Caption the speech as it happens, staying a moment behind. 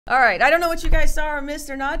All right, I don't know what you guys saw or missed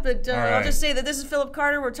or not, but right. I'll just say that this is Philip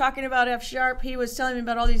Carter. We're talking about F#. He was telling me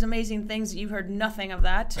about all these amazing things. You heard nothing of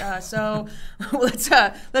that, so let's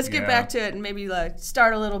get back to it and maybe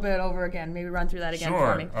start a little bit over again. Maybe run through that again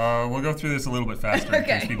for me. We'll go through this a little bit faster in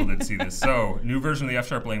case people didn't see this. So, new version of the F#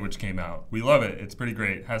 language came out. We love it. It's pretty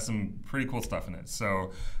great. Has some pretty cool stuff in it.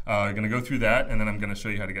 So, I'm going to go through that, and then I'm going to show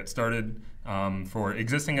you how to get started. For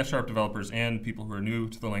existing F# developers and people who are new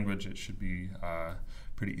to the language, it should be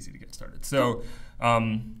pretty easy to get started. So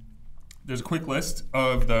there's a quick list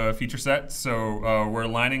of the feature set. So we're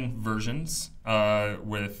aligning versions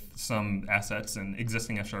with some assets, and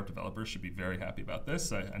existing F# developers should be very happy about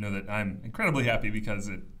this. I know that I'm incredibly happy because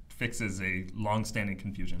it fixes a long-standing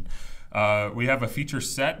confusion. We have a feature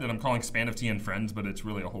set that I'm calling span of t and friends, but it's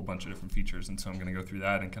really a whole bunch of different features, and so I'm going to go through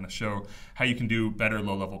that and kind of show how you can do better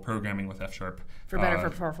low-level programming with F#. For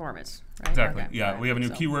better performance, right? Exactly, okay. yeah. We have a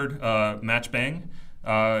new keyword, match bang.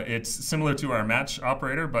 It's similar to our match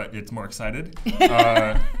operator, but it's more excited.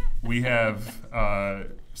 We have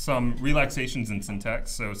some relaxations in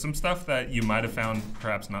syntax, so some stuff that you might have found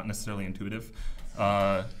perhaps not necessarily intuitive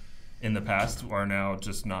in the past are now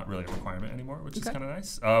just not really a requirement anymore, which is kind of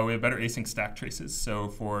nice. We have better async stack traces, so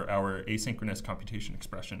for our asynchronous computation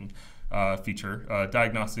expression feature,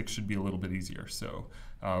 diagnostics should be a little bit easier. So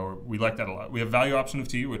we like that a lot. We have value option of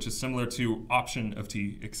t, which is similar to option of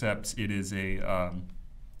t, except it is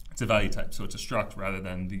it's a value type, so it's a struct rather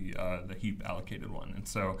than the heap allocated one. And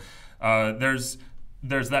so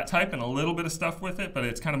there's that type and a little bit of stuff with it, but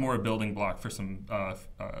it's kind of more a building block for some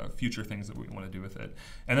future things that we want to do with it.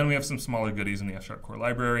 And then we have some smaller goodies in the F# core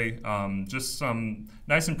library, just some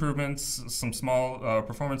nice improvements, some small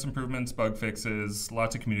performance improvements, bug fixes,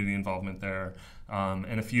 lots of community involvement there,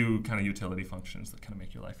 and a few kind of utility functions that kind of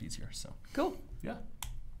make your life easier. So cool. Yeah.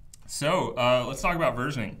 So let's talk about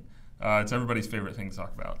versioning. It's everybody's favorite thing to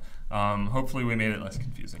talk about. Hopefully we made it less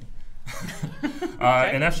confusing.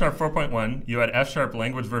 In F# 4.1, you had F#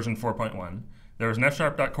 language version 4.1. There was an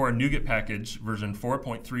F#.core NuGet package version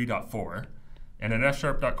 4.3.4, and an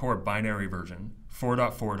F#.core binary version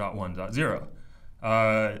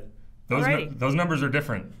 4.4.1.0. Those numbers are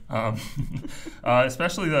different,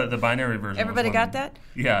 especially the binary version. Everybody got that?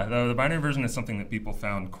 Yeah, the binary version is something that people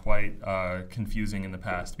found quite confusing in the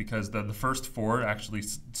past, because the first 4 actually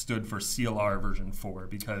stood for CLR version 4,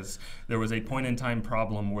 because there was a point-in-time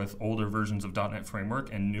problem with older versions of .NET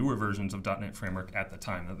Framework and newer versions of .NET Framework at the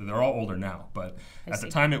time. They're all older now, but at the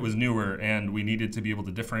time it was newer, and we needed to be able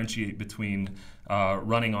to differentiate between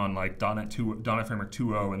running on like .NET Framework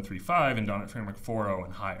 2.0 and 3.5 and .NET Framework 4.0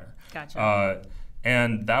 and higher. Gotcha.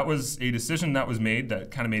 And that was a decision that was made that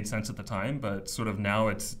kind of made sense at the time, but sort of now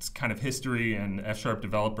it's kind of history, and F#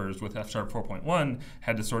 developers with F# 4.1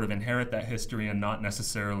 had to sort of inherit that history and not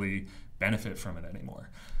necessarily benefit from it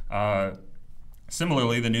anymore.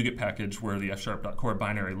 Similarly, the NuGet package, where the F#.core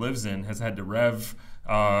binary lives in, has had to rev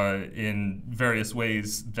in various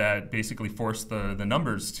ways that basically force the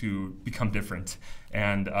numbers to become different.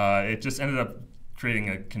 And it just ended up creating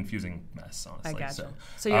a confusing mess, honestly. I gotcha.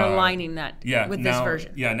 So you're aligning that with this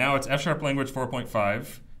version. Yeah, now it's F# language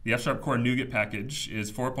 4.5. The F# core NuGet package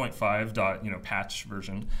is 4.5. Patch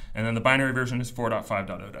version, and then the binary version is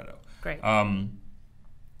 4.5.0.0. Great.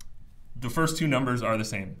 The first 2 numbers are the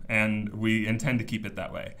same, and we intend to keep it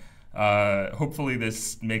that way. Hopefully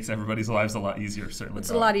this makes everybody's lives a lot easier, certainly.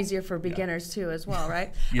 It's a lot easier for beginners too as well,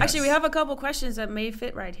 right? Yes. Actually, we have a couple questions that may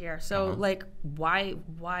fit right here. So like, why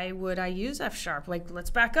would I use F#? Like, let's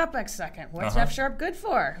back up a second. What's F# good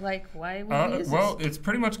for? Like, why would we use well, this? it's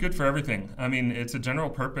pretty much good for everything. I mean, it's a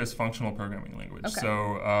general purpose functional programming language. Okay.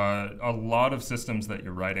 So a lot of systems that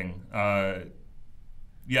you're writing,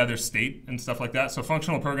 there's state and stuff like that. So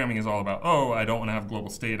functional programming is all about, I don't want to have global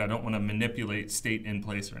state. I don't want to manipulate state in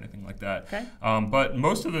place or anything like that. Okay. But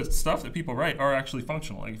most of the stuff that people write are actually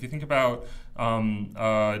functional. Like if you think about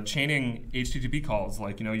chaining HTTP calls,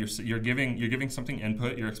 like you're giving something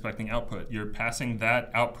input, you're expecting output. You're passing that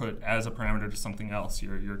output as a parameter to something else.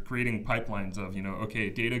 You're creating pipelines of okay,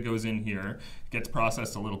 data goes in here, gets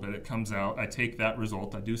processed a little bit, it comes out. I take that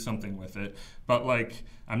result, I do something with it. But like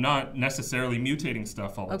I'm not necessarily mutating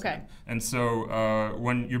stuff all the time. And so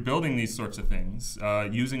when you're building these sorts of things,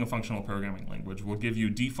 using a functional programming language will give you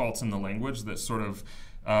defaults in the language that sort of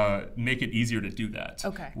make it easier to do that.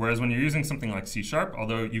 Whereas when you're using something like C#,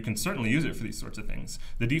 although you can certainly use it for these sorts of things,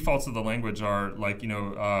 the defaults of the language are like,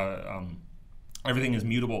 everything is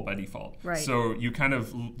mutable by default. Right. So you kind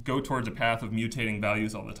of go towards a path of mutating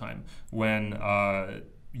values all the time when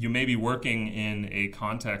you may be working in a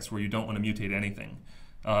context where you don't want to mutate anything.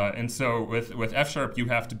 And so with F#, you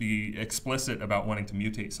have to be explicit about wanting to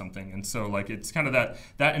mutate something. And so like it's kind of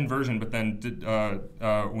that inversion, but then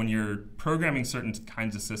when you're programming certain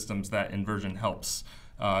kinds of systems, that inversion helps.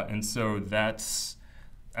 And so that's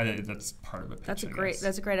part of it. That's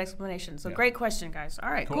a great explanation. So great question, guys.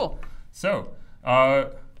 All right, cool. So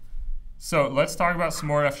let's talk about some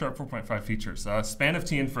more F# 4.5 features. Span of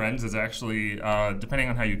t and friends is actually, depending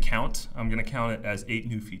on how you count, I'm going to count it as 8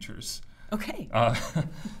 new features. Okay.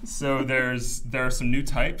 So there are some new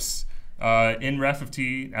types. In ref of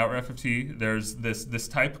t, out ref of t, there's this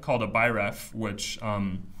type called a biref, which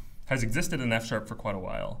has existed in F# for quite a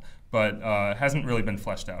while, but hasn't really been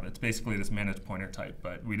fleshed out. It's basically this managed pointer type,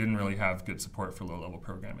 but we didn't really have good support for low-level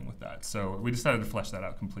programming with that. So we decided to flesh that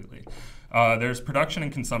out completely. There's production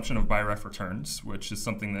and consumption of biref returns, which is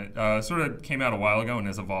something that sort of came out a while ago and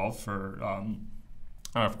has evolved for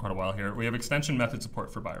quite a while here. We have extension method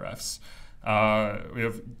support for birefs. We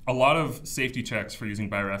have a lot of safety checks for using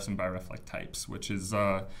birefs and biref-like types, which is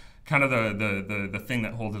kind of the thing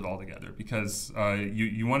that holds it all together, because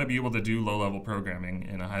you want to be able to do low-level programming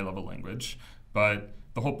in a high-level language, but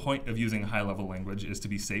the whole point of using a high-level language is to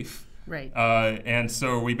be safe. Right. And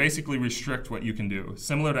so we basically restrict what you can do,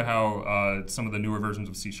 similar to how some of the newer versions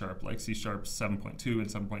of C#, like C# 7.2 and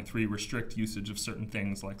 7.3, restrict usage of certain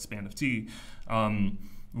things like span of t.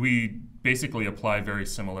 We basically apply very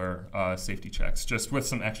similar safety checks, just with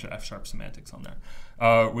some extra F# semantics on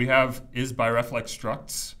there. We have is biref-like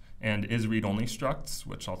structs and is read-only structs,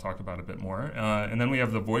 which I'll talk about a bit more. And then we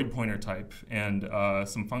have the void pointer type and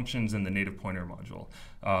some functions in the native pointer module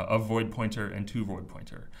of void pointer and to void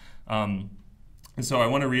pointer. And so I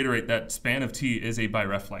want to reiterate that span of t is a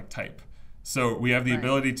biref-like type. So we have the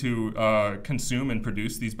ability to consume and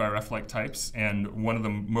produce these biref-like types, and one of the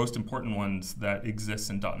most important ones that exists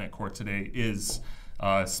in .NET Core today is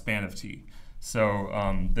span of t. So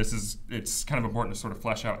it's kind of important to sort of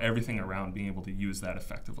flesh out everything around being able to use that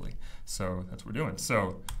effectively. So that's what we're doing.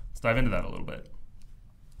 So let's dive into that a little bit.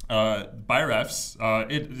 Birefs,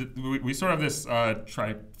 we sort of have this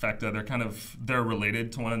trifecta. They're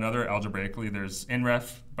related to one another algebraically. There's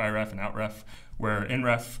inref, biref, and outref, where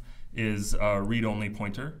inref is a read-only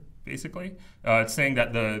pointer, basically. It's saying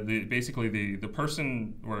that the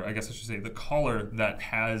person, or I guess I should say the caller that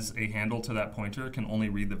has a handle to that pointer can only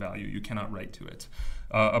read the value. You cannot write to it.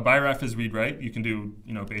 A biref is read-write. You can do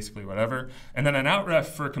basically whatever. And then an outref,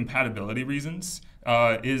 for compatibility reasons,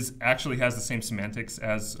 actually has the same semantics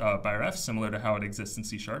as biref, similar to how it exists in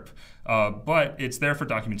C#. But it's there for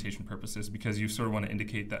documentation purposes, because you sort of want to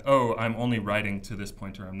indicate that, oh, I'm only writing to this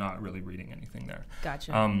pointer. I'm not really reading anything there.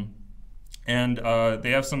 Gotcha. And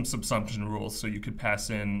they have some subsumption rules, so you could pass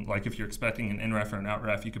in, like if you're expecting an inref or an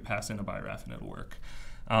outref, you could pass in a biref and it'll work.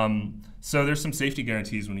 So there's some safety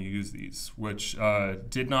guarantees when you use these, which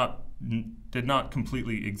did not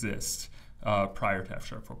completely exist prior to F#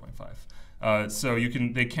 4.5. So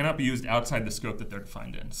they cannot be used outside the scope that they're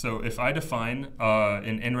defined in. So if I define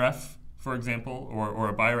an inref, for example, or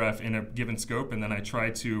a biref in a given scope, and then I try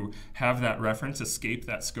to have that reference escape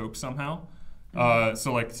that scope somehow,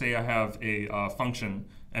 so like say I have a function,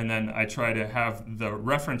 and then I try to have the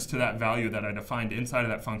reference to that value that I defined inside of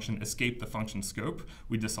that function escape the function scope,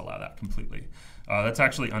 we disallow that completely. That's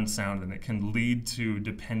actually unsound, and it can lead to,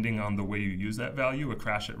 depending on the way you use that value, a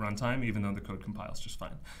crash at runtime, even though the code compiles just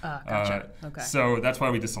fine. Gotcha. Okay. So that's why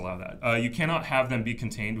we disallow that. You cannot have them be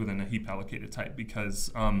contained within a heap allocated type, because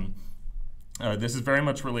this is very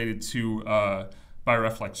much related to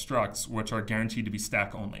biref-like structs, which are guaranteed to be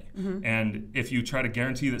stack only. Mm-hmm. And if you try to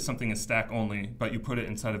guarantee that something is stack only, but you put it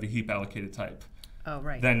inside of a heap allocated type,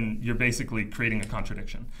 then you're basically creating a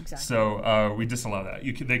contradiction. Exactly. So we disallow that.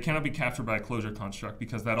 They cannot be captured by a closure construct,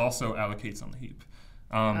 because that also allocates on the heap.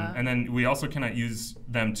 And then we also cannot use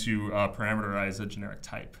them to parameterize a generic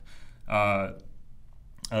type.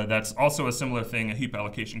 That's also a similar thing. A heap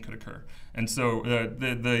allocation could occur, and so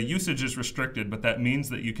the usage is restricted. But that means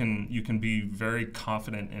that you can be very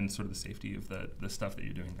confident in sort of the safety of the stuff that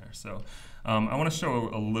you're doing there. So I want to show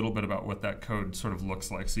a little bit about what that code sort of looks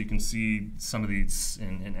like, so you can see some of these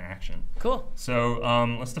in action. Cool. So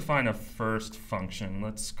let's define a first function.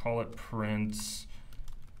 Let's call it print.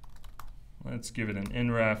 Let's give it an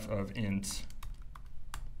inref of int,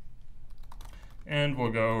 and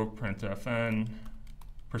we'll go printfn.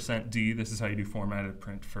 %d, this is how you do formatted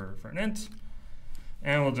print for an int,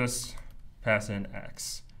 and we'll just pass in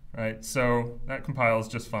x, right? So that compiles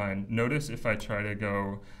just fine. Notice if I try to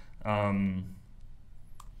go,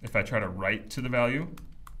 if I try to write to the value,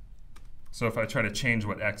 so if I try to change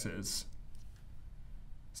what x is,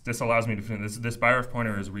 this allows me to this byref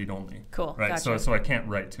pointer is read only. Cool. Right. Gotcha. So I can't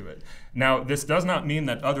write to it. Now this does not mean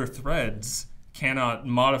that other threads cannot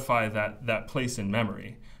modify that place in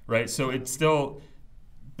memory. Right. So it's still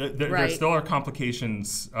there still are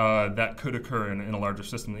complications that could occur in a larger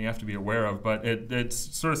system that you have to be aware of. But it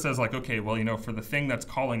sort of says like, okay, well, you know, for the thing that's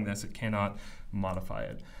calling this, it cannot modify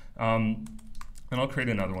it. And I'll create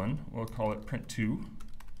another one. We'll call it print2.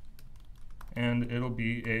 And it'll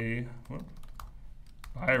be a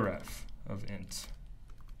byref of int.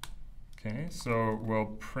 Okay, so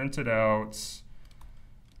we'll print it out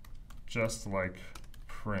just like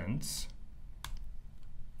print.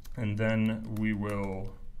 And then we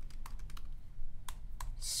will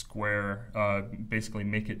square, basically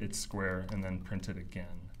make it its square and then print it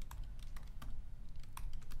again.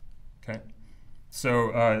 Okay,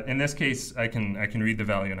 so in this case, I can read the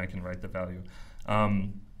value and I can write the value.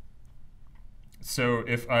 So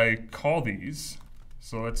if I call these,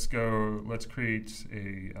 so let's create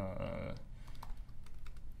a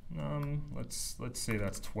num, let's say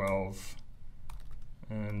that's 12,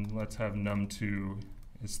 and let's have num2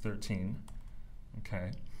 is 13.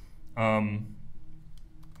 Okay. I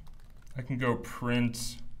can go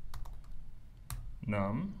print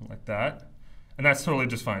num like that, and that's totally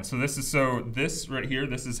just fine. So this right here,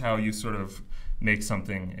 this is how you sort of make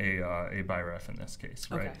something a byref in this case,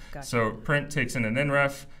 right? Okay, gotcha. So print takes in an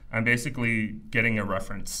inref. I'm basically getting a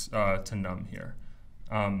reference to num here.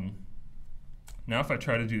 Now if I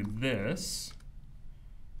try to do this,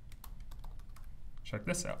 check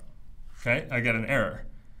this out. Okay, I get an error.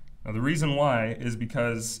 Now the reason why is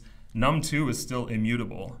because num2 is still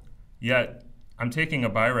immutable, yet I'm taking a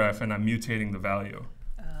byref and I'm mutating the value.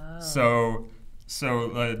 Oh.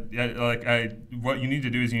 What you need to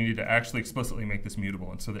do is you need to actually explicitly make this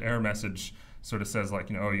mutable. And so the error message sort of says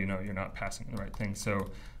like, oh, you're not passing the right thing.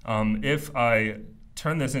 So if I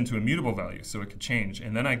turn this into a mutable value so it could change,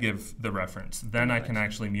 and then I give the reference, then I can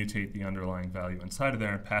actually mutate the underlying value inside of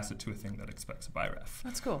there and pass it to a thing that expects a byref.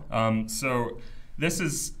 That's cool. So this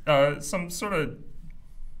is some sort of,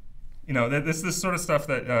 this sort of stuff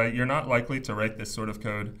that you're not likely to write this sort of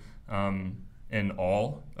code in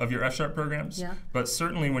all of your F# programs, yeah. But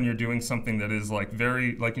certainly when you're doing something that is like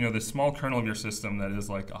the small kernel of your system that is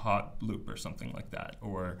like a hot loop or something like that,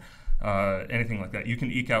 or anything like that, you can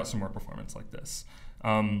eke out some more performance like this.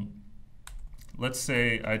 Let's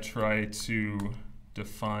say I try to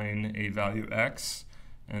define a value x,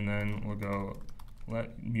 and then we'll go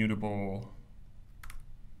let mutable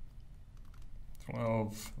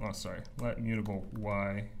 12, let mutable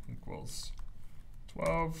y equals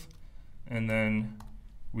 12. And then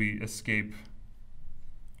we escape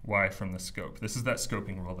y from the scope. This is that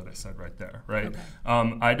scoping rule that I said right there, right? Okay.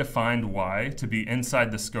 I defined y to be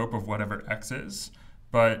inside the scope of whatever x is,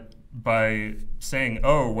 but by saying,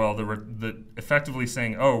 effectively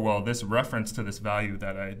saying, this reference to this value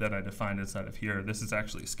that I defined inside of here, this is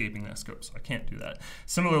actually escaping that scope, so I can't do that.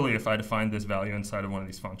 Similarly, if I defined this value inside of one of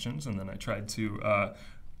these functions, and then I tried to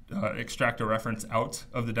extract a reference out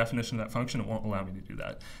of the definition of that function, it won't allow me to do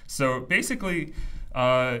that. So basically,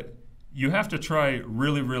 you have to try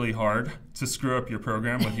really, really hard to screw up your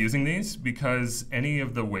program with using these, because any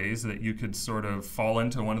of the ways that you could sort of fall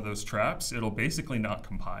into one of those traps, it'll basically not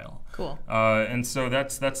compile. Cool. And so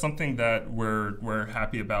that's something that we're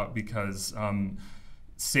happy about, because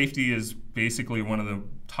safety is basically one of the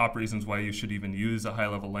top reasons why you should even use a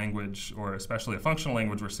high-level language, or especially a functional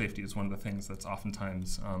language, where safety is one of the things that's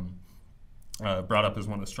oftentimes brought up as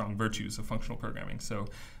one of the strong virtues of functional programming. So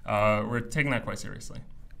we're taking that quite seriously.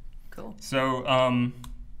 Cool. So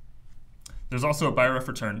there's also a byref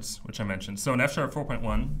returns, which I mentioned. So in F#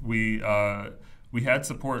 4.1, we had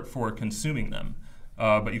support for consuming them,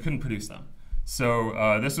 but you couldn't produce them.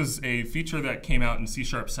 So this was a feature that came out in C#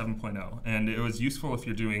 7.0, and it was useful if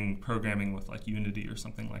you're doing programming with like Unity or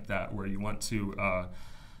something like that, where you want to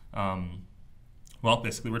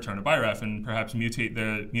basically return a byref and perhaps mutate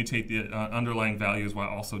the underlying values while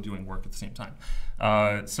also doing work at the same time.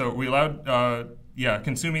 So we allowed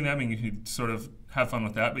consuming them, and you could sort of have fun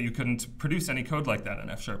with that, but you couldn't produce any code like that in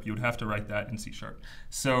F#. You would have to write that in C#.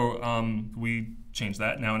 So we changed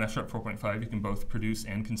that. Now in F# 4.5, you can both produce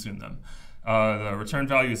and consume them. The return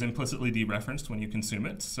value is implicitly dereferenced when you consume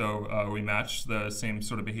it, so we match the same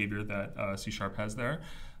sort of behavior that C# has there.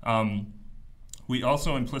 We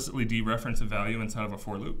also implicitly dereference a value inside of a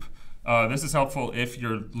for loop. This is helpful if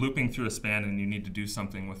you're looping through a span and you need to do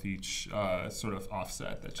something with each sort of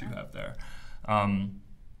offset that you have there.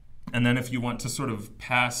 And then if you want to sort of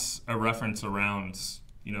pass a reference around,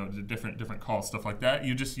 the different calls, stuff like that,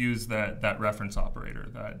 you just use that reference operator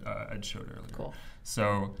that Ed showed earlier. Cool.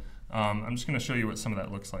 So I'm just going to show you what some of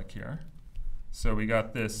that looks like here. So we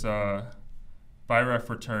got this byref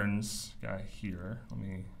returns guy here. Let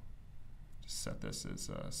me just set this as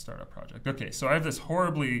a startup project. Okay, so I have this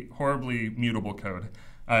horribly mutable code.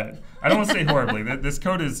 I don't want to say horribly. This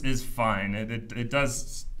code is fine. It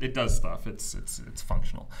does stuff. It's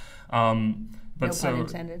functional. But no pun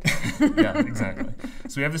intended. Yeah, exactly.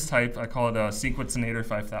 So we have this type. I call it Sequencinator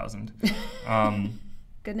 5000.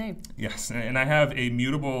 Good name. Yes, and I have a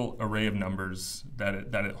mutable array of numbers that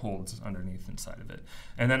it holds underneath inside of it.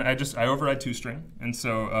 And then I override toString, and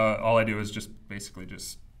so all I do is basically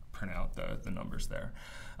print out the numbers there.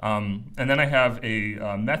 And then I have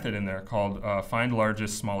a method in there called find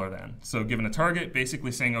largest smaller than. So given a target,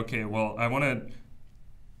 basically saying, okay, well, I want to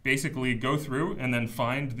basically go through and then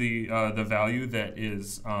find the value that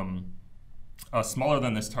is smaller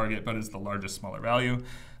than this target, but is the largest smaller value.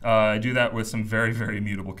 I do that with some very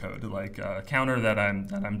mutable code, like a counter that I'm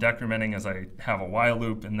decrementing as I have a while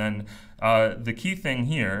loop. And then the key thing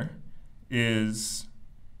here is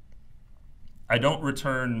I don't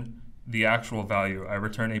return the actual value. I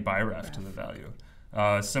return a byref to the value,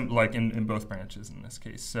 like in both branches in this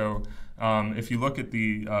case. So if you look at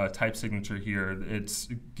the type signature here, it's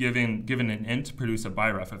given an int to produce a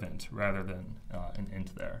byref of int rather than an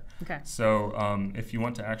int there. Okay. So if you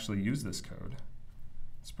want to actually use this code,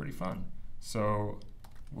 it's pretty fun. So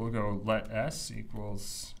we'll go let s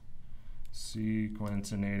equals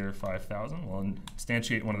sequencinator 5000. We'll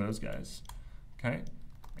instantiate one of those guys. Okay.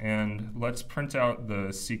 And let's print out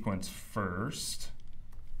the sequence first.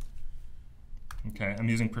 Okay, I'm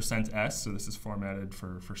using %s, so this is formatted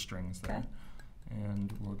for strings there. Okay.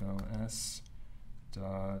 And we'll go s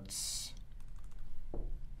dot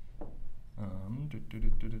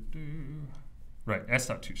right, s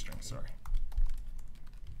dot toString, sorry.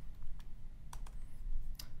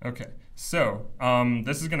 Okay, so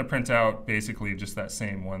this is going to print out basically just that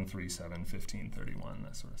same 1, 3, 7, 15, 31,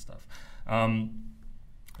 that sort of stuff.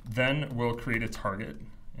 Then we'll create a target,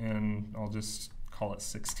 and I'll just call it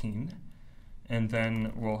 16. And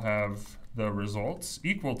then we'll have the results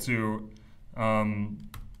equal to, I'm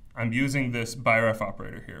using this byref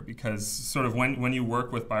operator here because sort of when you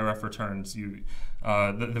work with byref returns, the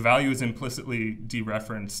value is implicitly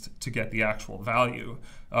dereferenced to get the actual value.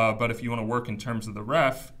 But if you want to work in terms of the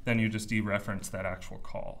ref, then you just dereference that actual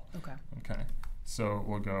call. Okay. Okay. So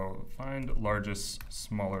we'll go find largest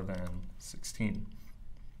smaller than 16.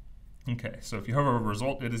 Okay, so if you have a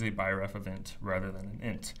result, it is a byref of int rather than an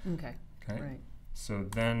int. Okay. Okay. Right. So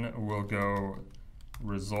then we'll go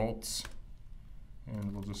results,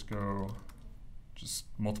 and we'll just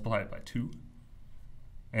multiply it by 2.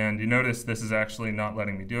 And you notice this is actually not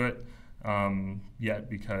letting me do it yet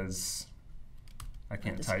because I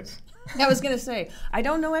can't type. I was going to say, I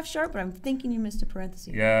don't know F#, but I'm thinking you missed a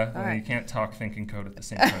parenthesis. Yeah, well, you can't talk thinking code at the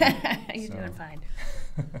same time. You're doing fine.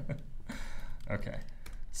 Okay.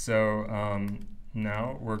 So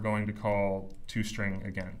now we're going to call toString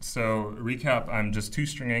again. So recap, I'm just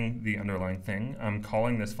toStringing the underlying thing. I'm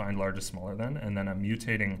calling this find largest smaller than, and then I'm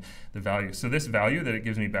mutating the value. So this value that it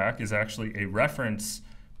gives me back is actually a reference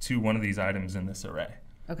to one of these items in this array,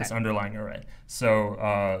 this underlying array.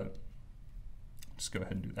 So just go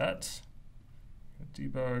ahead and do that.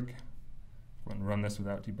 Debug. We're going to run this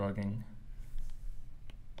without debugging.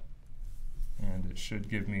 And it should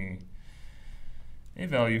give me a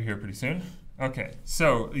value here pretty soon. Okay,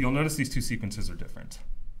 so you'll notice these two sequences are different.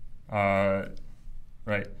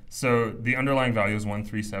 Right, so the underlying value is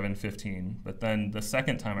 13715, but then the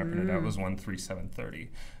second time I printed out was 13730.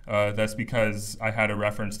 That's because I had a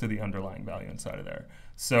reference to the underlying value inside of there.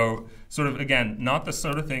 So sort of, again, not the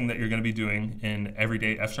sort of thing that you're going to be doing in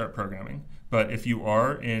everyday F# programming, but if you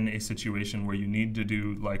are in a situation where you need to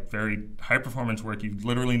do like very high performance work, you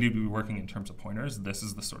literally need to be working in terms of pointers, this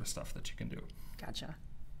is the sort of stuff that you can do. Gotcha.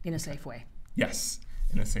 In a safe way. Yes,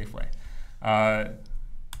 in a safe way.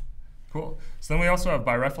 Cool. So then we also have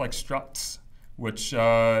byref-like structs, which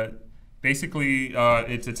basically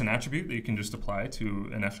it's an attribute that you can just apply to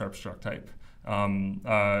an F# struct type.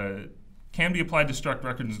 Can be applied to struct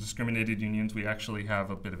records and discriminated unions. We actually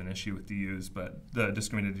have a bit of an issue with DUs, but the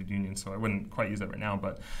discriminated unions, so I wouldn't quite use that right now.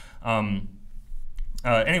 But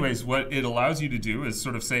anyways, what it allows you to do is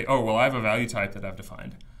sort of say, oh, well, I have a value type that I've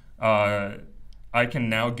defined. I can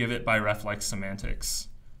now give it byref-like semantics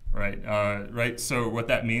Right. So what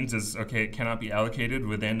that means is, okay, it cannot be allocated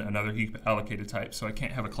within another heap allocated type. So I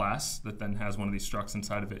can't have a class that then has one of these structs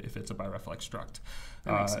inside of it if it's a bireflex struct.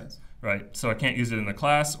 That makes sense. Right. So I can't use it in a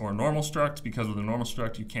class or normal struct, because with a normal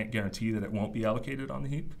struct you can't guarantee that it won't be allocated on the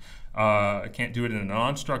heap. I can't do it in a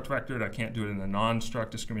non-struct record. I can't do it in a non-struct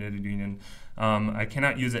discriminated union. I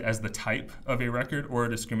cannot use it as the type of a record or a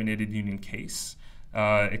discriminated union case.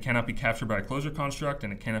 It cannot be captured by a closure construct,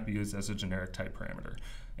 and it cannot be used as a generic type parameter.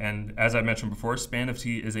 And as I mentioned before, span of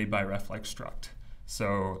t is a bireflex struct.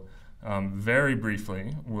 So very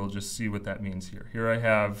briefly, we'll just see what that means here. Here I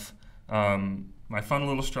have my fun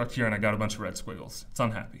little struct here, and I got a bunch of red squiggles. It's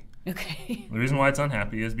unhappy. Okay. The reason why it's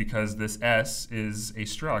unhappy is because this S is a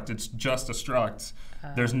struct. It's just a struct.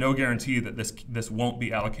 There's no guarantee that this won't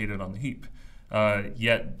be allocated on the heap.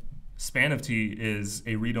 Yet span of t is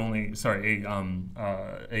a read-only, sorry, a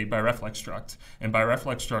bireflex struct, and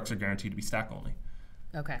bireflex structs are guaranteed to be stack-only.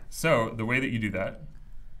 Okay. So the way that you do that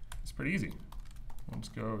is pretty easy. Let's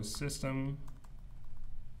go system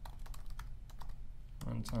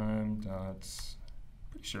runtime dot,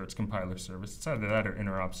 pretty sure it's compiler service. It's either that or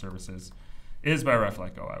interop services. Is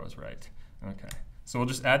bireflex? Oh, I was right. Okay. So we'll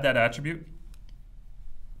just add that attribute,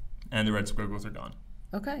 and the red squiggles are gone.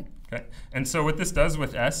 Okay. Okay. And so what this does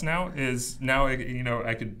with S now is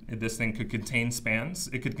this thing could contain spans.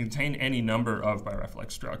 It could contain any number of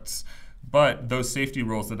bireflex structs. But those safety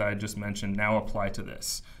rules that I just mentioned now apply to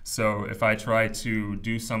this. So if I try to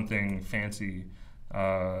do something fancy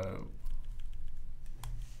like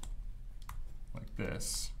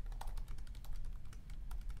this,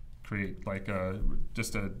 create like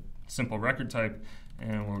just a simple record type,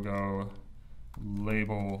 and we'll go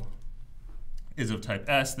label is of type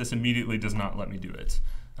S, this immediately does not let me do it.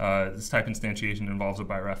 This type instantiation involves a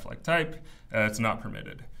bireflex type. It's not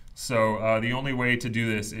permitted. So the only way to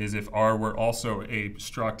do this is if R were also a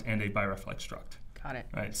struct and a bireflex struct. Got it.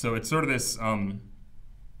 Right. So it's sort of this, I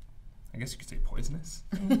guess you could say poisonous.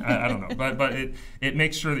 I don't know. But it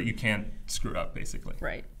makes sure that you can't screw up, basically.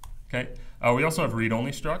 Right. Okay. We also have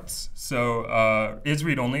read-only structs. So is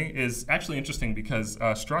read-only is actually interesting because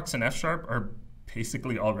structs in F# are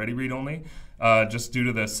basically already read-only, just due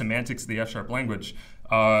to the semantics of the F# language.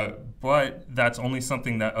 But that's only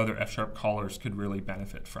something that other F# callers could really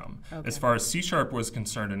benefit from. Okay. As far as C# was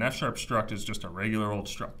concerned, an F# struct is just a regular old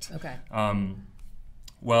struct. Okay.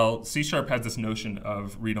 Well, C# has this notion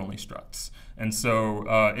of read-only structs. And so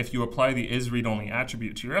if you apply the isReadOnly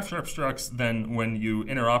attribute to your F# structs, then when you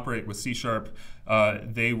interoperate with C#,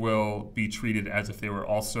 they will be treated as if they were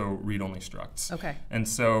also read-only structs. Okay. And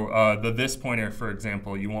so the this pointer, for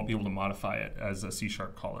example, you won't be able to modify it as a C#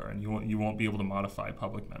 caller, and you won't be able to modify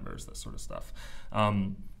public members, that sort of stuff.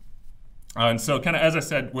 And so kind of as I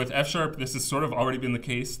said, with F#, this has sort of already been the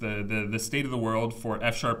case. The state of the world for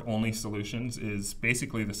F# only solutions is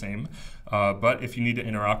basically the same. But if you need to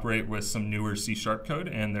interoperate with some newer C# code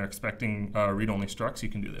and they're expecting read-only structs, you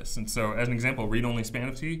can do this. And so as an example, read-only span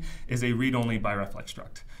of t is a read-only bireflex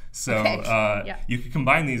struct. So you could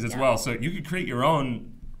combine these as well. So you could create your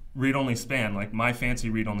own read-only span, like my fancy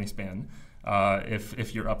read-only span,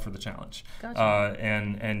 if you're up for the challenge. Gotcha.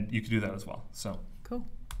 And you could do that as well. So cool.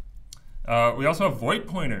 We also have void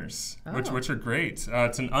pointers, which are great.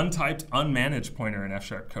 It's an untyped, unmanaged pointer in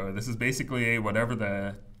F# code. This is basically a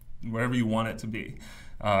whatever you want it to be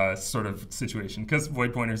sort of situation, because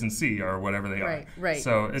void pointers in C are whatever they are. Right.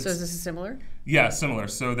 So is this similar? Yeah, similar.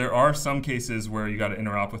 So there are some cases where you got to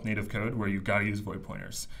interop with native code where you've got to use void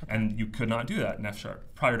pointers, and you could not do that in F#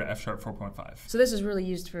 prior to F# 4.5. So this is really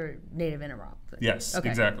used for native interop. Yes,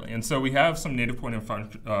 exactly. And so we have some native pointer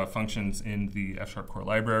functions in the F# core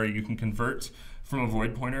library. You can convert from a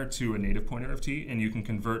void pointer to a native pointer of t, and you can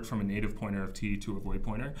convert from a native pointer of t to a void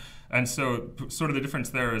pointer. And so sort of the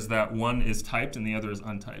difference there is that one is typed and the other is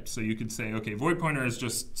untyped. So you could say, okay, void pointer is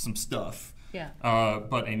just some stuff. Yeah.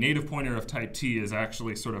 But a native pointer of type t is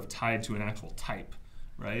actually sort of tied to an actual type,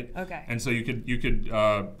 right? Okay. And so you could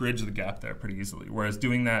bridge the gap there pretty easily. Whereas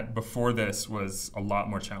doing that before this was a lot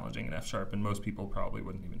more challenging in F#, and most people probably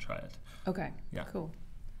wouldn't even try it. Okay. Yeah. Cool.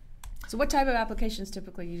 So what type of applications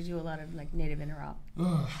typically you do a lot of like native interop?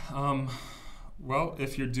 Well,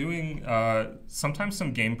 if you're doing sometimes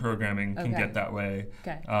some game programming can get that way.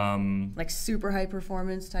 Okay. Like super high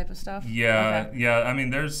performance type of stuff. Yeah. Okay. Yeah. I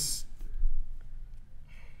mean,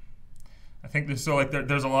 I think there's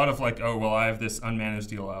there's a lot of like, oh well, I have this unmanaged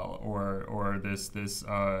DLL or this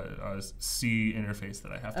C interface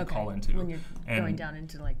that I have to call into. When you're going down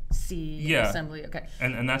into like C assembly, okay.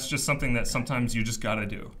 And that's just something that sometimes you just gotta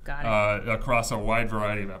do. Got it. Across a wide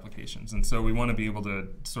variety of applications, and so we want to be able to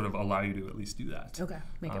sort of allow you to at least do that. Okay,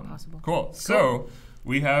 make it possible. Cool. So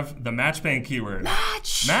we have the match bang keyword.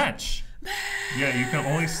 Match. Match. Yeah, you can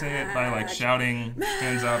only say it by like shouting,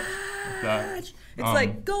 hands up, like that. It's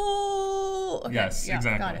like goal. Okay, yes, yeah,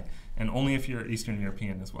 exactly. Got it. And only if you're Eastern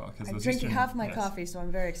European as well. I'm drinking half my coffee, so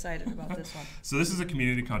I'm very excited about this one. So this is a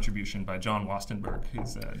community contribution by John Wastenberg,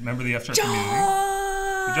 who's a member of the F# John! community.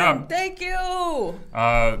 Good job. Thank you.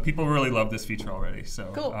 People really love this feature already,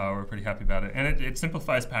 so cool. We're pretty happy about it. And it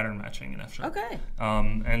simplifies pattern matching in F#. Okay.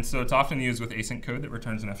 And so it's often used with async code that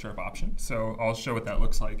returns an F# option. So I'll show what that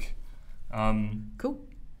looks like. Cool.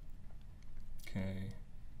 Okay.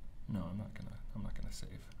 No, I'm not gonna save.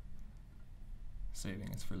 Saving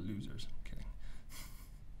is for losers. I'm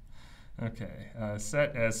kidding. Okay.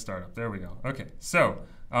 Set as startup. There we go. Okay. So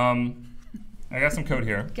I got some code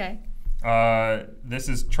here. Okay. This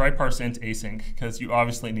is try parse int async because you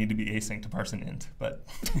obviously need to be async to parse an int, but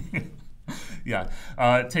yeah.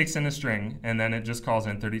 It takes in a string and then it just calls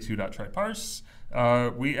in 32.tryparse.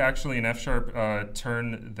 We actually in F#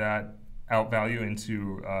 turn that out value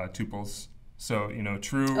into tuples. So,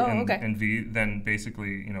 true and v, then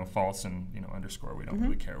basically, false and, underscore. We don't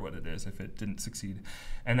really care what it is if it didn't succeed.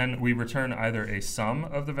 And then we return either a sum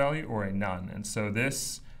of the value or a none. And so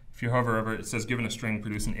this, if you hover over, it says given a string,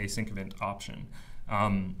 produce an async event option.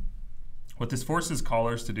 What this forces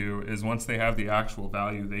callers to do is once they have the actual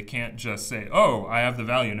value, they can't just say, oh, I have the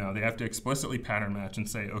value now. They have to explicitly pattern match and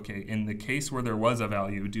say, okay, in the case where there was a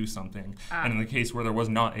value, do something. And in the case where there was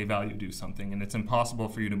not a value, do something. And it's impossible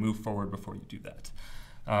for you to move forward before you do that.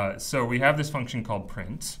 So we have this function called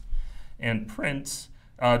print. And print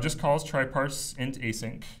just calls try parse int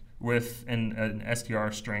async with an str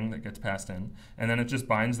string that gets passed in, and then it just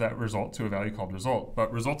binds that result to a value called result.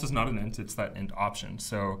 But result is not an int, it's that int option.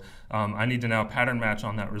 So I need to now pattern match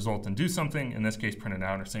on that result and do something, in this case print it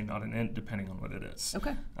out or say not an int, depending on what it is.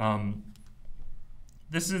 Okay.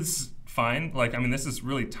 This is fine. This is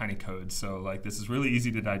really tiny code, so this is really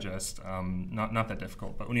easy to digest, not that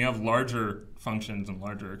difficult. But when you have larger functions and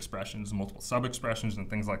larger expressions, multiple sub-expressions and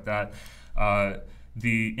things like that,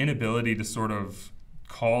 the inability to sort of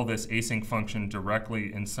call this async function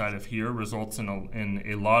directly inside of here results in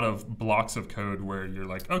a lot of blocks of code where you're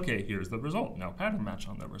like, okay, here's the result. Now pattern match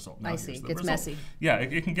on the result. Now I see. It gets messy. Yeah,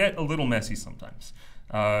 it can get a little messy sometimes.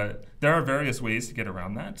 There are various ways to get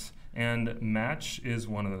around that, and match is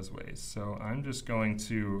one of those ways. So I'm just going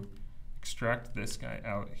to extract this guy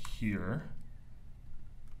out here.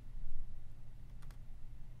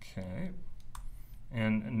 Okay.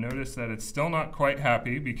 And notice that it's still not quite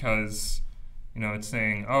happy because it's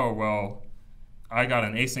saying, oh, well, I got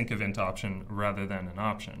an async event option rather than an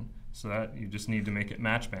option. So that you just need to make it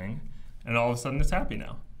match bang. And all of a sudden, it's happy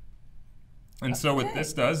now. And so what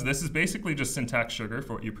this does, this is basically just syntax sugar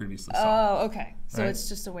for what you previously saw. Oh, okay. So it's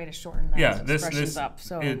just a way to shorten those expressions up.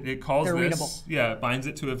 So it calls they're this, readable. Yeah, it binds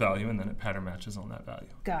it to a value, and then it pattern matches on that value.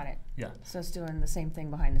 Got it. Yeah. So it's doing the same thing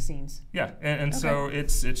behind the scenes. Yeah, and so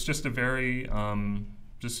it's just a very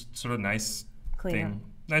just sort of nice thing.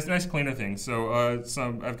 Nice cleaner thing. So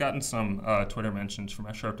I've gotten some Twitter mentions from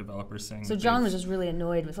F# developers saying. So John was just really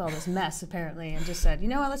annoyed with all this mess apparently, and just said, you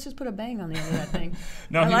know what, let's just put a bang on the end of that thing.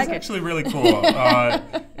 No, he was actually really cool. He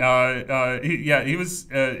was.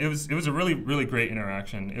 It was a really great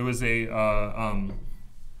interaction. It was an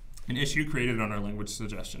issue created on our language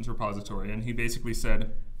suggestions repository, and he basically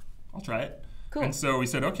said, "I'll try it." Cool. And so we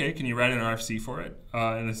said, okay, can you write an RFC for it?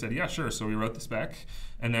 And they said, yeah, sure. So we wrote the spec,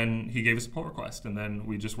 and then he gave us a pull request. And then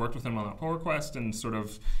we just worked with him on that pull request and sort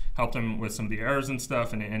of helped him with some of the errors and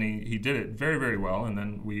stuff. And he did it very, very well. And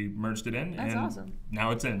then we merged it in. That's awesome.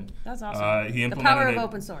 Now it's in. That's awesome. He implemented the power of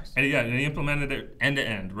open source. And he implemented it end to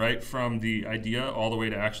end, right from the idea all the way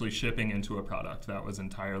to actually shipping into a product. That was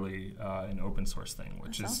entirely an open source thing,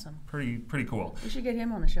 which is awesome. Pretty cool. We should get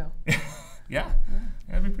him on the show. Yeah,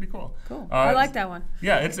 that'd be pretty cool. Cool. I like that one.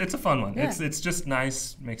 Yeah, it's a fun one. Yeah. It's just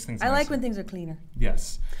nice, makes things nicer. I like when things are cleaner.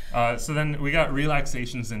 Yes. So then we got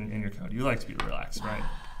relaxations in your code. You like to be relaxed, right?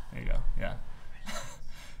 There you go. Yeah.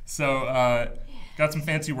 So got some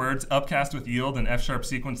fancy words. Upcast with yield and F#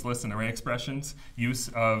 sequence lists and array expressions. Use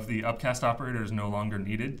of the upcast operator is no longer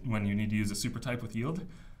needed when you need to use a supertype with yield.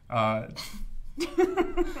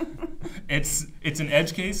 It's an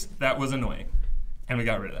edge case that was annoying. And we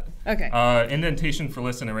got rid of that. Okay. Indentation for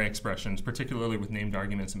list and array expressions, particularly with named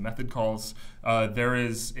arguments and method calls. There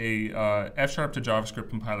is a F# to JavaScript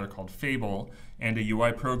compiler called Fable and a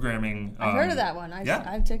UI programming. I've heard of that one.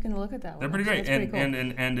 I've taken a look at that one. They're pretty great. Pretty cool.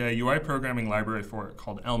 And a UI programming library for it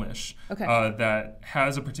called Elmish that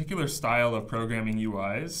has a particular style of programming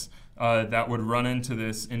UIs that would run into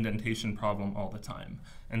this indentation problem all the time.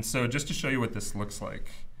 And so just to show you what this looks like,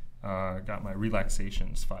 got my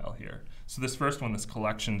relaxations file here. So this first one is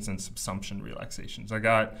collections and subsumption relaxations.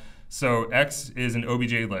 So X is an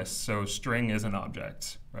OBJ list, so string is an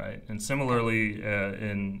object, right? And similarly,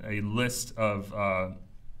 in a list of,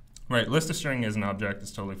 list of string is an object,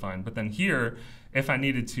 is totally fine. But then here, if I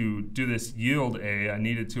needed to do this yield A, I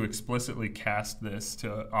needed to explicitly cast this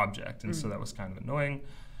to object. And so that was kind of annoying.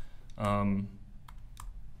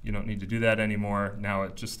 You don't need to do that anymore. Now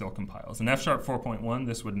it just still compiles. In F# 4.1,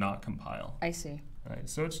 this would not compile. I see. Right,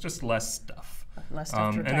 so it's just less stuff. Less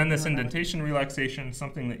stuff and then this indentation relaxation,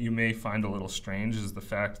 something that you may find a little strange is the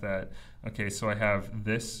fact that, okay, so I have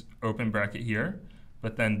this open bracket here,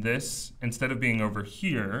 but then this, instead of being over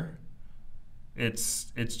here,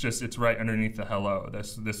 it's right underneath the hello.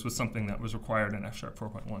 This was something that was required in F#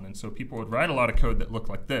 4.1, and so people would write a lot of code that looked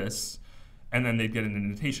like this, and then they'd get an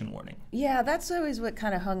indentation warning. Yeah, that's always what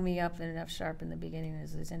kind of hung me up in F# in the beginning,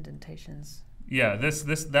 is these indentations. Yeah,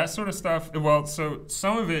 that sort of stuff. Well, so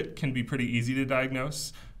some of it can be pretty easy to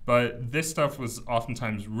diagnose, but this stuff was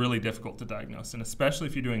oftentimes really difficult to diagnose, and especially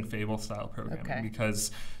if you're doing Fable-style programming,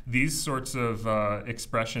 because these sorts of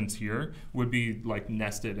expressions here would be like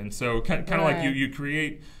nested, and so kind of like you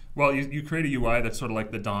create. Well, you create a UI that's sort of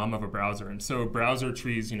like the DOM of a browser. And so browser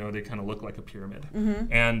trees, they kind of look like a pyramid.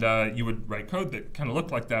 And you would write code that kind of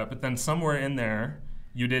looked like that, but then somewhere in there,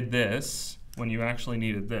 you did this when you actually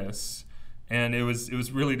needed this. And it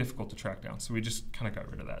was really difficult to track down. So we just kind of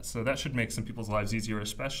got rid of that. So that should make some people's lives easier,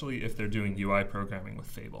 especially if they're doing UI programming with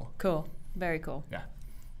Fable. Cool. Very cool. Yeah.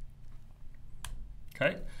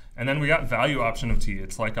 Okay. And then we got value option of t.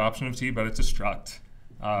 It's like option of t, but it's a struct.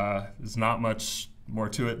 There's not much more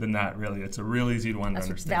to it than that, really. It's a real easy one to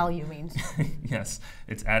understand. That's what value means. Yes,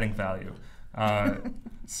 it's adding value.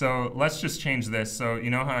 So let's just change this. So you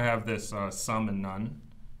know how I have this sum and none?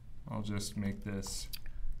 I'll just make this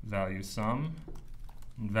value sum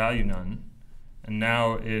and value none. And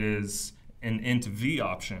now it is an int v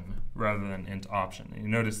option rather than int option. And you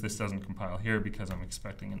notice this doesn't compile here because I'm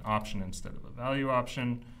expecting an option instead of a value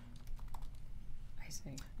option. I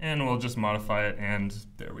see. And we'll just modify it, and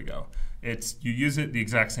there we go. You use it the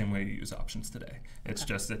exact same way you use options today. It's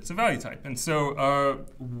just it's a value type. And so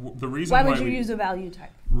the reason why would you use a value type?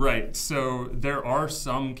 Right. So there are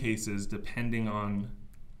some cases, depending on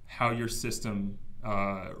how your system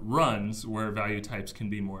runs, where value types can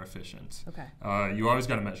be more efficient. Okay. You always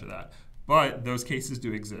got to measure that. But those cases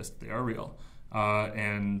do exist. They are real.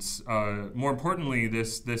 And more importantly,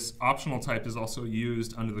 this optional type is also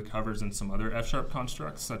used under the covers in some other F#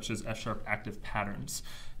 constructs, such as F# active patterns.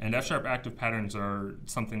 And F# active patterns are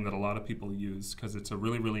something that a lot of people use because it's a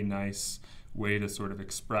really, really nice way to sort of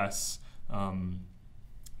express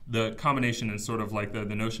the combination and sort of like the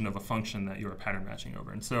notion of a function that you're pattern matching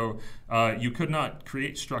over. And so you could not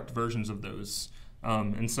create struct versions of those.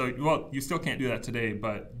 And so, well, you still can't do that today,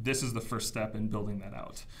 but this is the first step in building that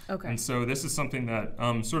out. Okay. And so this is something that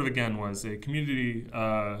sort of, again, was a community,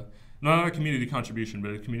 not a community contribution,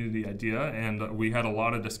 but a community idea. And we had a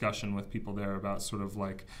lot of discussion with people there about sort of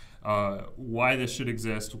like why this should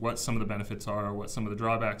exist, what some of the benefits are, what some of the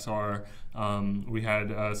drawbacks are. We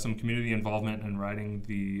had some community involvement in writing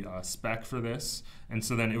the spec for this. And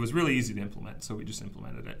so then it was really easy to implement, so we just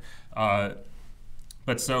implemented it.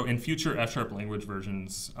 But so in future F# language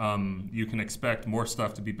versions, you can expect more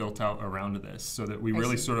stuff to be built out around this so that we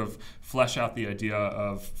really sort of flesh out the idea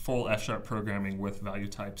of full F# programming with value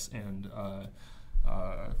types and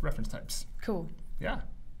reference types. Cool. Yeah.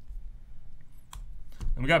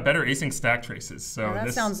 And we got better async stack traces. So yeah,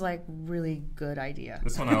 that sounds like a really good idea.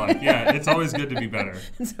 This one I like. Yeah, it's always good to be better.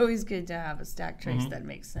 It's always good to have a stack trace that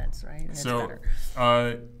makes sense, right? And so, it's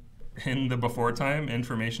better. In the before time,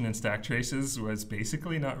 information in stack traces was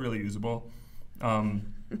basically not really usable.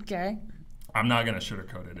 Okay. I'm not going to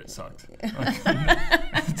sugarcoat it. It sucked.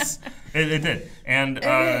 It did. And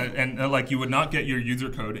like you would not get your user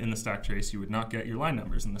code in the stack trace. You would not get your line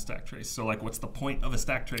numbers in the stack trace. So like what's the point of a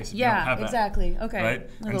stack trace if you don't have that? Yeah, exactly. Okay. Right?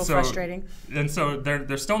 A little frustrating. And so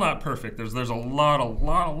they're still not perfect. There's a lot of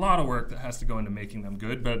work that has to go into making them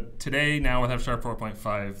good. But today, now with F#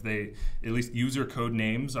 4.5, they at least user code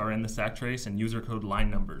names are in the stack trace and user code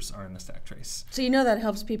line numbers are in the stack trace. So that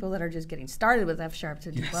helps people that are just getting started with F#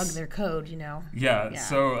 to debug their code, Yeah.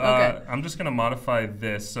 So I'm just going to modify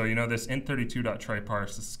this. So this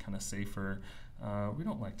int32.tryparse, this is kind of safer. We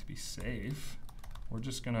don't like to be safe. We're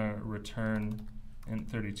just going to return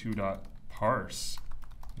int32.parse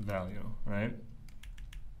value, right?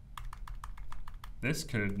 This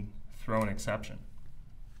could throw an exception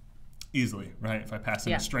easily, right? If I pass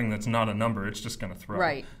in a string that's not a number, it's just going to throw.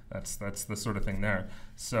 Right. That's the sort of thing there.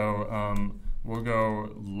 So we'll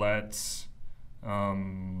go let's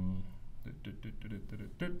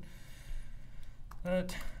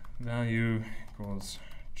That value equals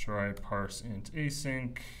try parse int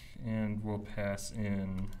async, and we'll pass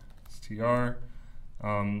in str.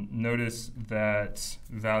 Notice that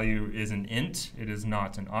value is an int. It is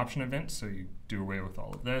not an option event, so you do away with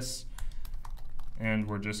all of this. And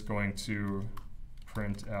we're just going to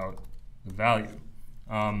print out the value.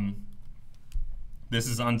 This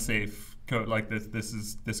is unsafe code. Like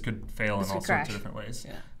this could fail in all sorts of different ways.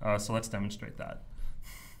 Yeah. So let's demonstrate that.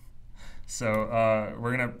 So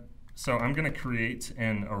I'm gonna create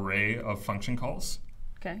an array of function calls.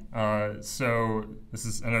 Okay. So this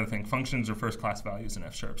is another thing. Functions are first-class values in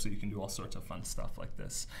F#, so you can do all sorts of fun stuff like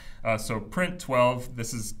this. So print 12.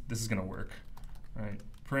 This is gonna work, right?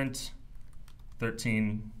 Print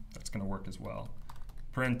 13. That's gonna work as well.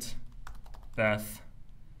 Print Beth.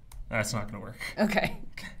 That's not gonna work. Okay.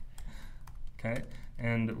 Okay.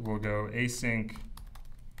 And we'll go async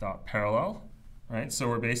dot parallel. Right, so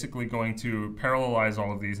we're basically going to parallelize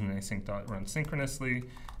all of these in async.run synchronously,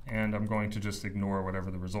 and I'm going to just ignore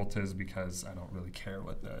whatever the result is because I don't really care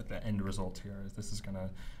what the end result here is. This is going to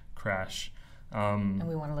crash. And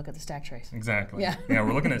we want to look at the stack trace. Exactly. Yeah. Yeah,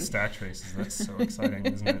 we're looking at stack traces. That's so exciting,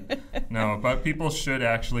 isn't it? No, but people should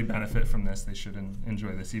actually benefit from this. They should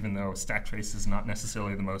enjoy this, even though stack trace is not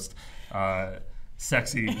necessarily the most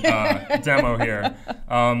sexy demo here.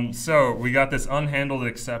 So we got this unhandled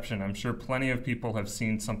exception. I'm sure plenty of people have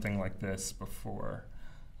seen something like this before.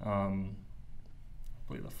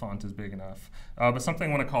 Hopefully the font is big enough. But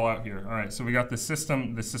something I want to call out here. All right, so we got this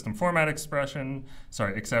system format exception,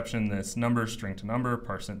 this number string to number,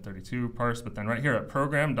 parse int 32, parse, but then right here at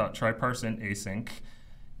program.tryparseInt async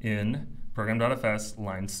in program.fs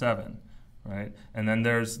line 7. Right, and then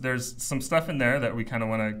there's some stuff in there that we kind of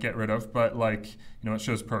want to get rid of, but like it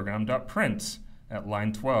shows program.print at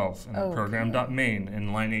line 12 and program.main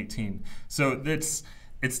in line 18. So it's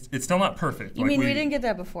still not perfect. You mean we didn't get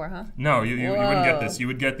that before, huh? No, you wouldn't get this. You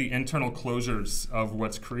would get the internal closures of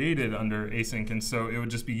what's created under async, and so it would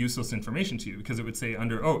just be useless information to you because it would say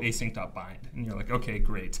under async.bind, and you're like, okay,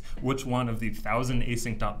 great. Which one of the 1,000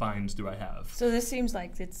 async.binds do I have? So this seems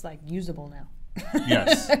like it's like usable now.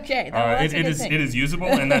 Yes. Okay. It is usable,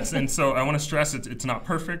 and so I want to stress it's not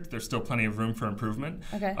perfect. There's still plenty of room for improvement.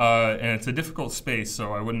 Okay. And it's a difficult space,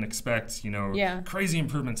 so I wouldn't expect crazy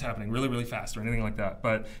improvements happening really, really fast or anything like that.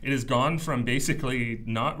 But it has gone from basically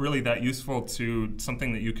not really that useful to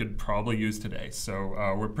something that you could probably use today.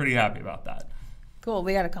 So we're pretty happy about that. Cool.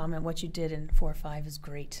 We got a comment. What you did in 4.5 is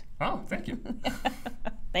great. Oh, thank you.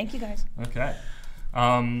 Thank you, guys. Okay.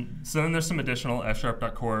 So then there's some additional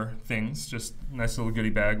F#.core things, just nice little goodie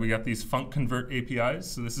bag. We got these func convert APIs.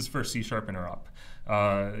 So this is for C# interop.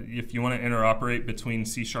 If you want to interoperate between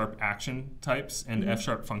C# action types and F#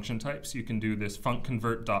 function types, you can do this func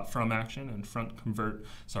convert.from action and func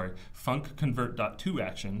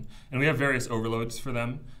convert.toAction. And we have various overloads for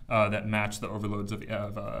them that match the overloads of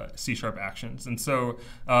C# actions. And so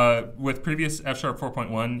with previous F#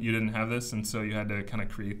 4.1, you didn't have this, and so you had to kind of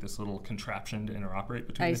create this little contraption to interoperate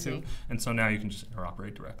between the two. And so now you can just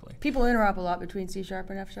interoperate directly. People interop a lot between C#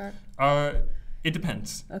 and F#? It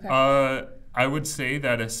depends. Okay. I would say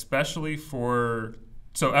that especially for,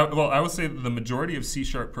 I would say the majority of C#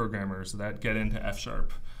 programmers that get into F#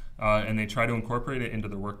 and they try to incorporate it into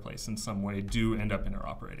their workplace in some way do end up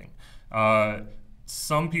interoperating.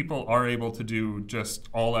 Some people are able to do just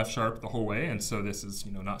all F# the whole way, and so this is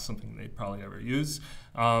not something they'd probably ever use.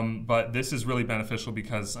 But this is really beneficial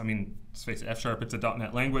because, I mean, let's face it, F#, it's a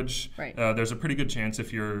 .NET language. Right. There's a pretty good chance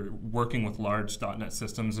if you're working with large .NET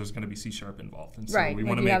systems, there's going to be C# involved. And so right. we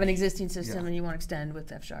want to have an existing system and you want to extend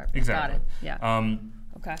with F#. Exactly. Got it. Yeah.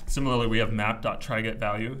 Okay. Similarly, we have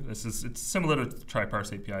map.tryGetValue. It's similar to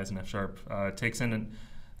tryparse APIs in F#. It takes in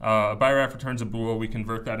a BIRAF returns a bool. We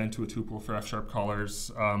convert that into a tuple for F#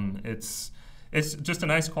 callers. It's just a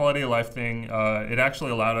nice quality of life thing. It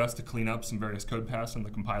actually allowed us to clean up some various code paths in the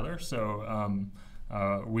compiler, so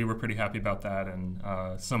we were pretty happy about that, and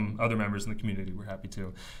some other members in the community were happy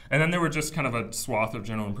too. And then there were just kind of a swath of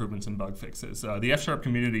general improvements and bug fixes. The F#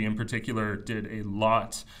 community in particular did a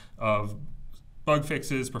lot of bug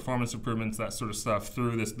fixes, performance improvements, that sort of stuff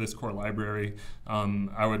through this core library.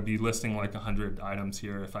 I would be listing like 100 items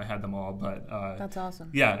here if I had them all, but that's awesome.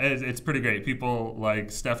 Yeah, it's pretty great. People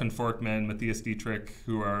like Stefan Forkman, Matthias Dietrich,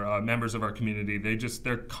 who are members of our community,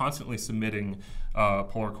 they're constantly submitting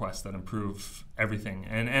pull requests that improve everything.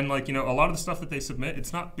 And like, a lot of the stuff that they submit,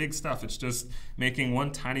 it's not big stuff. It's just making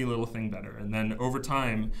one tiny little thing better. And then over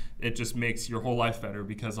time, it just makes your whole life better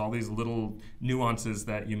because all these little nuances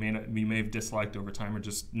that you may have disliked over time are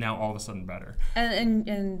just now all of a sudden better.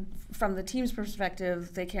 And from the team's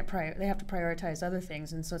perspective, they have to prioritize other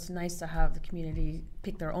things, and so it's nice to have the community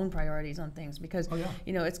pick their own priorities on things because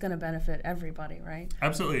it's going to benefit everybody, right?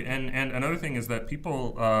 Absolutely. And another thing is that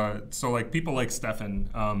people people like Stefan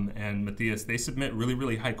and Matthias, they submit really,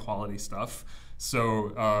 really high quality stuff.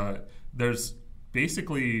 So there's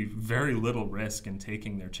basically very little risk in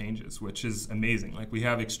taking their changes, which is amazing. Like, we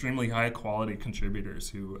have extremely high quality contributors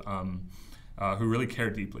who really care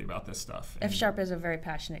deeply about this stuff. F# is a very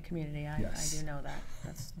passionate community. I do know that.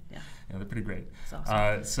 Yeah, they're pretty great. That's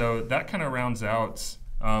awesome. So that kind of rounds out.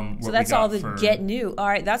 So that's all the get new. All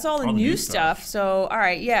right, that's all the new stuff. So all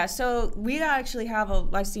right, yeah. So we actually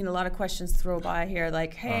have I've seen a lot of questions throw by here,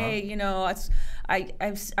 like, hey,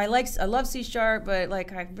 I love C#, but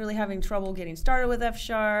like I'm really having trouble getting started with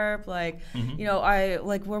F#. Like,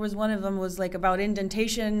 where was one of them was like about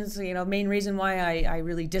indentations. Main reason why I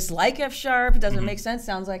really dislike F#. Doesn't make sense.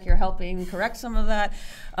 Sounds like you're helping correct some of that.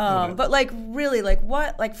 But like really, like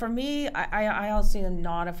what? Like for me, I also am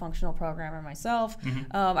not a functional programmer myself.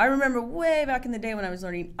 I remember way back in the day when I was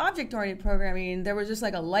learning object-oriented programming, there was just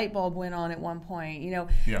like a light bulb went on at one point.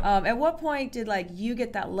 At what point did like you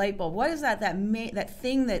get that light bulb? What is that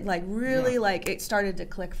thing that like really like it started to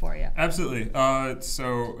click for you? Absolutely.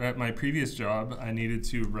 So at my previous job, I needed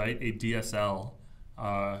to write a DSL.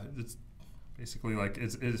 It's basically like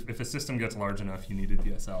if a system gets large enough, you need a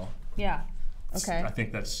DSL. Yeah. Okay. I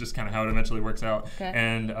think that's just kind of how it eventually works out. Okay.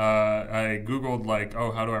 And I Googled like,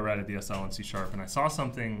 how do I write a DSL in C#? And I saw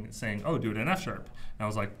something saying, do it in F#. And I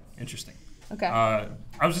was like, interesting. Okay. I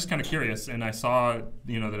was just kind of curious, and I saw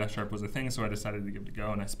that F# was a thing, so I decided to give it a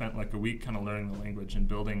go. And I spent like a week kind of learning the language and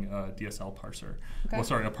building a DSL parser. Okay. Well,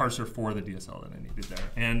 sorry, a parser for the DSL that I needed there.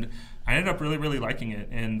 And I ended up really, really liking it.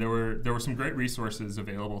 And there were some great resources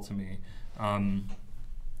available to me.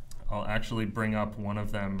 I'll actually bring up one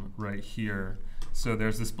of them right here. So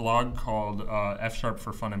there's this blog called F#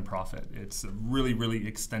 for Fun and Profit. It's a really, really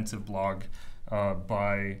extensive blog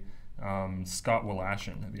by Scott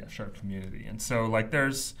Willashin of the F# community. And so like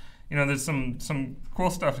there's some cool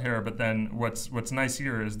stuff here, but then what's nice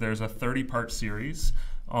here is there's a 30-part series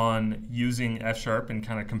on using F# and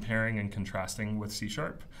kind of comparing and contrasting with C#.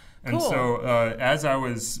 And cool. So as I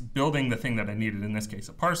was building the thing that I needed, in this case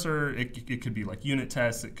a parser, it could be like unit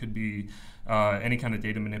tests, it could be any kind of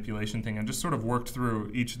data manipulation thing, and just sort of worked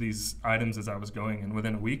through each of these items as I was going, and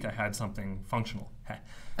within a week I had something functional.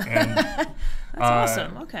 And, that's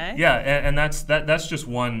awesome. Okay. Yeah, and that's just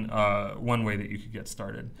one way that you could get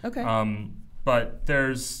started. Okay. But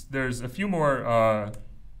there's a few more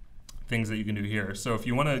things that you can do here. So if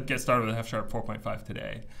you want to get started with F# 4.5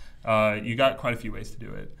 today, you got quite a few ways to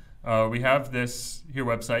do it. We have this here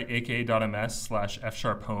website,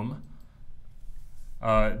 aka.ms/F#home.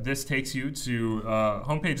 This takes you to a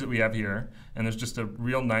homepage that we have here, and there's just a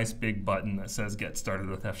real nice big button that says Get Started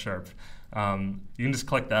with F#. You can just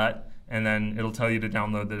click that, and then it'll tell you to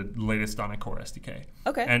download the latest .NET Core SDK.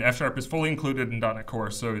 Okay. And F# is fully included in .NET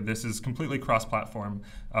Core, so this is completely cross-platform.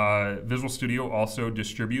 Visual Studio also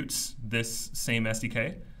distributes this same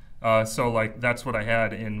SDK. So like that's what I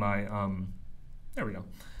had in my, there we go.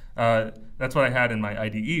 That's what I had in my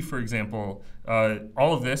IDE, for example.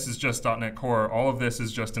 All of this is just .NET Core. All of this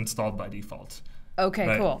is just installed by default. Okay,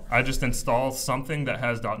 right? Cool. I just install something that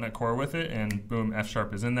has .NET Core with it, and boom, F#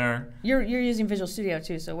 is in there. You're using Visual Studio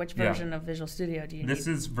too, so which version of Visual Studio do you This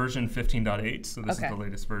need? is version 15.8, so this is the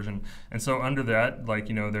latest version. And so under that, like,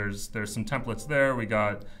 there's some templates there. We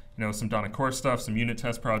got some .NET Core stuff, some unit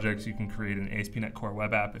test projects. You can create an ASP.NET Core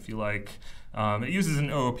web app if you like. It uses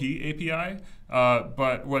an OOP API,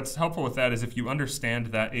 but what's helpful with that is if you understand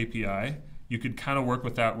that API, you could kind of work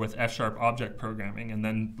with that with F# object programming, and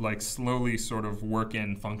then like slowly sort of work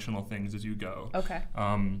in functional things as you go. Okay.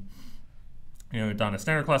 .NET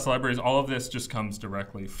Standard Class Libraries, all of this just comes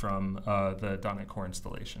directly from the .NET Core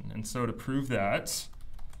installation. And so to prove that,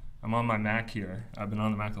 I'm on my Mac here. I've been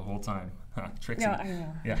on the Mac the whole time. Trixie. No, I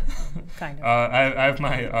know. Yeah. Kind of. I have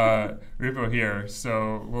my repo here.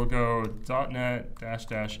 So we'll go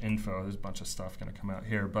 .NET-info. There's a bunch of stuff going to come out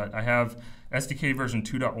here. But I have SDK version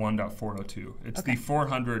 2.1.402. It's the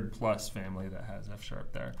 400 plus family that has F#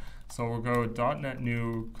 there. So we'll go .NET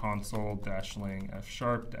new console-ling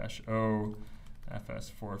F#-o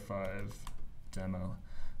fs45 demo.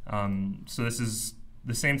 So this is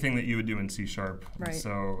the same thing that you would do in C#. Right.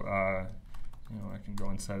 So I can go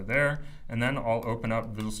inside of there, and then I'll open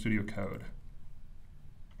up Visual Studio Code.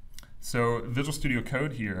 So Visual Studio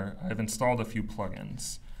Code here, I've installed a few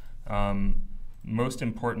plugins. Most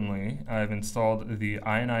importantly, I've installed the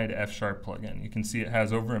Ionide F# plugin. You can see it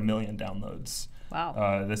has over 1 million downloads.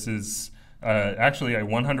 Wow. This is actually a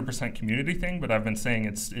 100% community thing, but I've been saying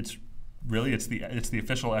it's really it's the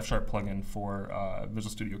official F# plugin for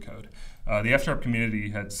Visual Studio Code. The F#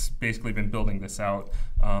 community has basically been building this out,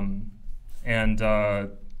 and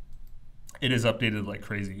it is updated like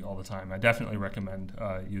crazy all the time. I definitely recommend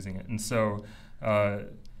using it. And so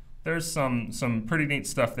there's some pretty neat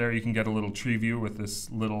stuff there. You can get a little tree view with this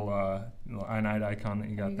little inide icon that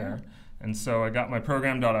you got there. And so I got my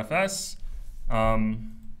program.fs.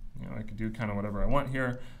 I could do kind of whatever I want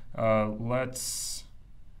here. Let's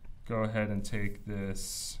go ahead and take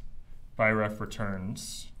this byref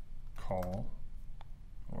returns call,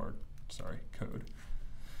 or sorry, code,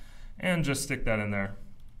 and just stick that in there.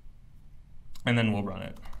 And then we'll run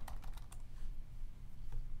it.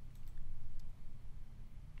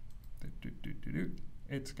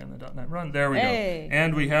 It's gonna .NET run. There we go.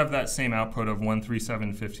 And we have that same output of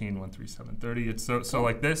 137.15, 137.30. It's so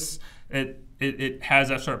like this. It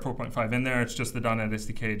has F# 4.5 in there. It's just the .NET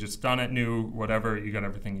SDK, just .NET new, whatever. You got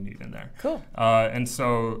everything you need in there. Cool. And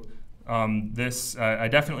so this, I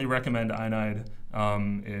definitely recommend inide.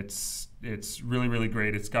 It's really, really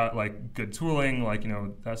great. It's got like good tooling, like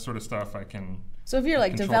that sort of stuff. I can. So if you're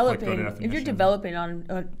like developing, if you're developing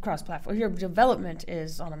on cross-platform, if your development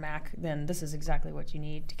is on a Mac, then this is exactly what you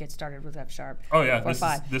need to get started with F#. Oh yeah,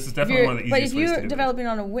 this is definitely one of the easiest ways to do it. But if you're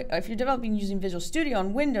developing if you're developing using Visual Studio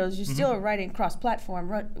on Windows, you still are writing cross-platform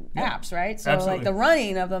apps, right? So like the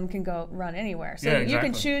running of them can run anywhere. So you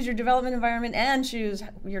can choose your development environment and choose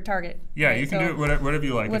your target. Yeah, right? You can do it whatever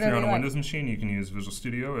you like. If you're on a Windows machine, you can use Visual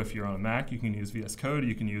Studio. If you're on a Mac, you can use VS Code.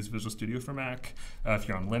 You can use Visual Studio for Mac. If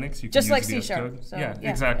you're on Linux, you can just use like VS Code. So, yeah,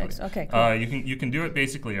 exactly. Okay, cool. You can do it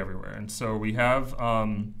basically everywhere, and so we have a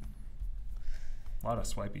lot of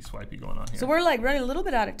swipey going on here. So we're like running a little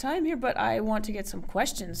bit out of time here, but I want to get some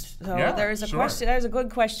questions. So there's a question. There's a good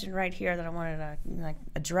question right here that I wanted to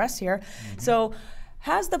address here. So,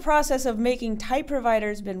 has the process of making type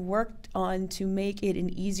providers been worked on to make it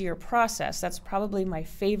an easier process? That's probably my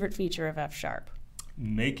favorite feature of F#.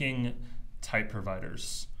 Making type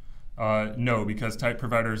providers. No, because type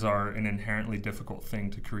providers are an inherently difficult thing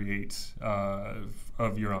to create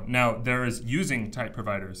of your own. Now, using type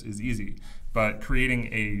providers is easy, but creating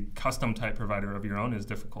a custom type provider of your own is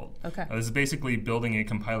difficult. Okay. This is basically building a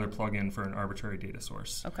compiler plugin for an arbitrary data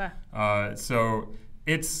source. Okay. So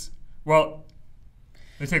it's, well,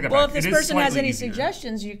 let's take that back. If this person has any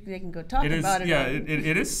suggestions, they can go talk about it. Yeah,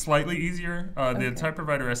 it is slightly easier. The type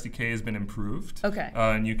provider SDK has been improved. Okay.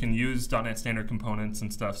 And you can use .NET Standard components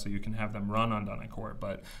and stuff, so you can have them run on .NET Core.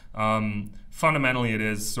 But fundamentally, it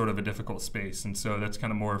is sort of a difficult space, and so that's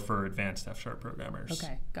kind of more for advanced F# programmers.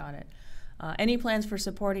 Okay, got it. Any plans for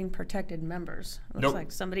supporting protected members? Looks nope.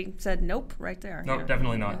 like somebody said nope right there. Nope,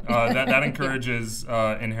 definitely not. That encourages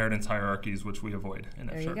inheritance hierarchies, which we avoid in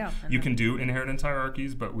F#. There you go. You can do inheritance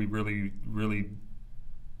hierarchies, but we really, really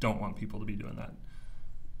don't want people to be doing that.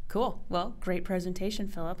 Cool. Well, great presentation,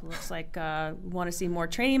 Philip. Looks like we want to see more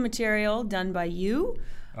training material done by you.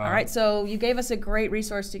 All right, so you gave us a great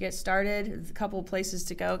resource to get started. A couple of places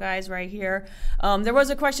to go, guys, right here. There was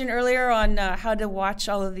a question earlier on how to watch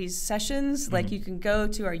all of these sessions. Like you can go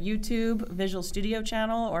to our YouTube Visual Studio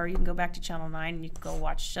channel, or you can go back to channel 9 and you can go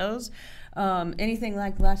watch shows. Anything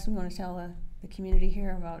like last we want to tell the community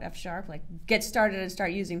here about F#, like get started and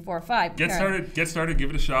start using 4 or 5. Get started, give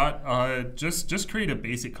it a shot. Just create a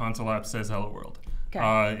basic console app that says hello world.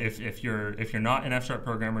 Okay. If you're not an F#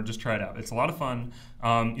 programmer, just try it out. It's a lot of fun.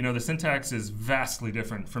 The syntax is vastly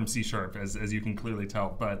different from C#, as you can clearly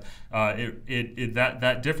tell. But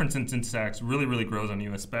that difference in syntax really grows on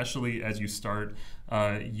you, especially as you start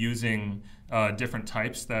using different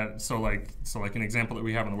types. So like an example that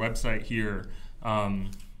we have on the website here.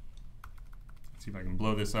 Let's see if I can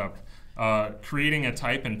blow this up. Creating a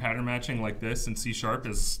type and pattern matching like this in C#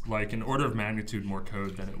 is like an order of magnitude more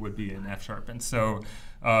code than it would be in F#. And so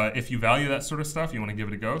if you value that sort of stuff, you want to give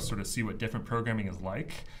it a go, sort of see what different programming is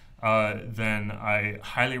like, then I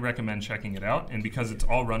highly recommend checking it out. And because it's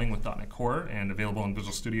all running with .NET Core and available in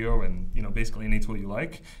Visual Studio and basically any tool you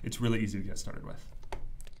like, it's really easy to get started with.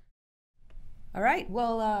 All right.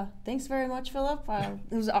 Well, thanks very much, Philip.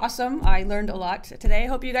 It was awesome. I learned a lot today.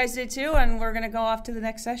 Hope you guys did too. And we're going to go off to the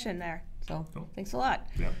next session there. So Thanks a lot.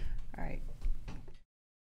 Yeah. All right.